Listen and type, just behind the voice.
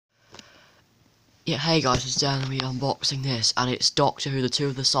Yeah, hey guys, it's Dan and we unboxing this, and it's Doctor Who, the Two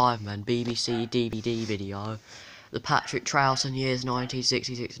of the Cybermen, BBC DVD video. The Patrick Troughton years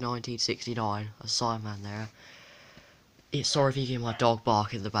 1966-1969, a Cyberman there. Sorry if you hear my dog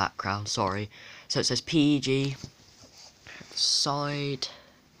bark in the background, sorry. So it says PG, side,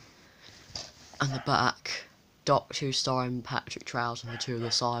 and the back. Doctor Who starring Patrick Troughton, the Two of the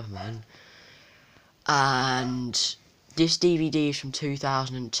Cybermen. And this DVD is from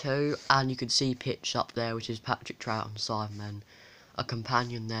 2002, and you can see pictures up there, which is Patrick Troughton, Cybermen, a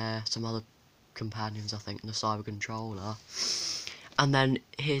companion there, some other companions I think, and the Cyber Controller. And then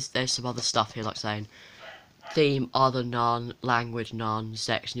there's some other stuff here, like saying theme other none, language none,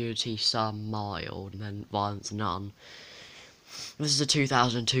 sex nudity some mild, and then violence none. This is a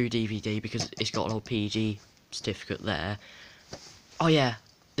 2002 DVD because it's got an old PG certificate there. Oh yeah,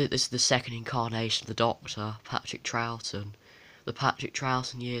 this is the second incarnation of the Doctor, Patrick Troughton. The Patrick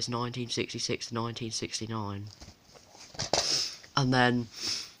Troughton years 1966 to 1969. And then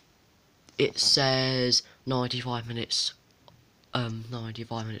it says 95 minutes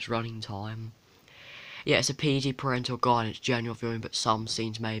running time. Yeah, it's a PG parental guidance, general viewing, but some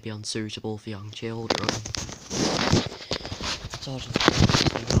scenes may be unsuitable for young children. So I'll just put this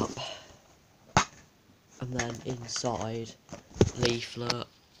thing up. And then inside, leaflet,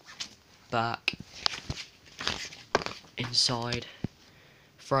 back, inside,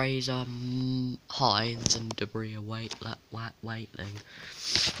 Fraser, Hines, and debris Waitling.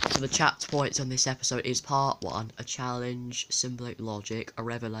 So the chapter points on this episode is part 1, a challenge, symbolic logic, a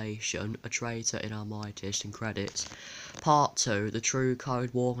revelation, a traitor in our mightiest, and credits. Part 2, the true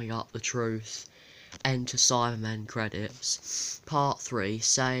code, warming up the truth, enter Cybermen, credits. Part 3,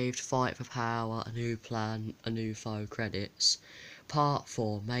 saved, fight for power, a new plan, a new foe, credits. Part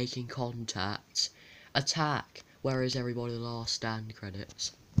 4, making contact, attack, where is everybody, the last stand,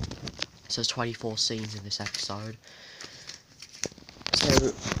 credits. So there's 24 scenes in this episode.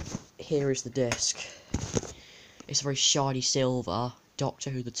 So here is the disc. It's a very shiny silver. Doctor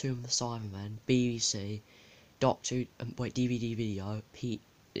Who, the Two of the Cybermen, BBC, Doctor Who, DVD video.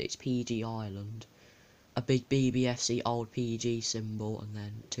 It's PG Ireland. A big BBFC old PG symbol, and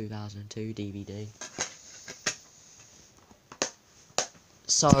then 2002 DVD.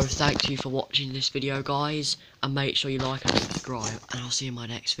 So thank you for watching this video, guys, and make sure you like and subscribe, and I'll see you in my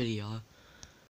next video.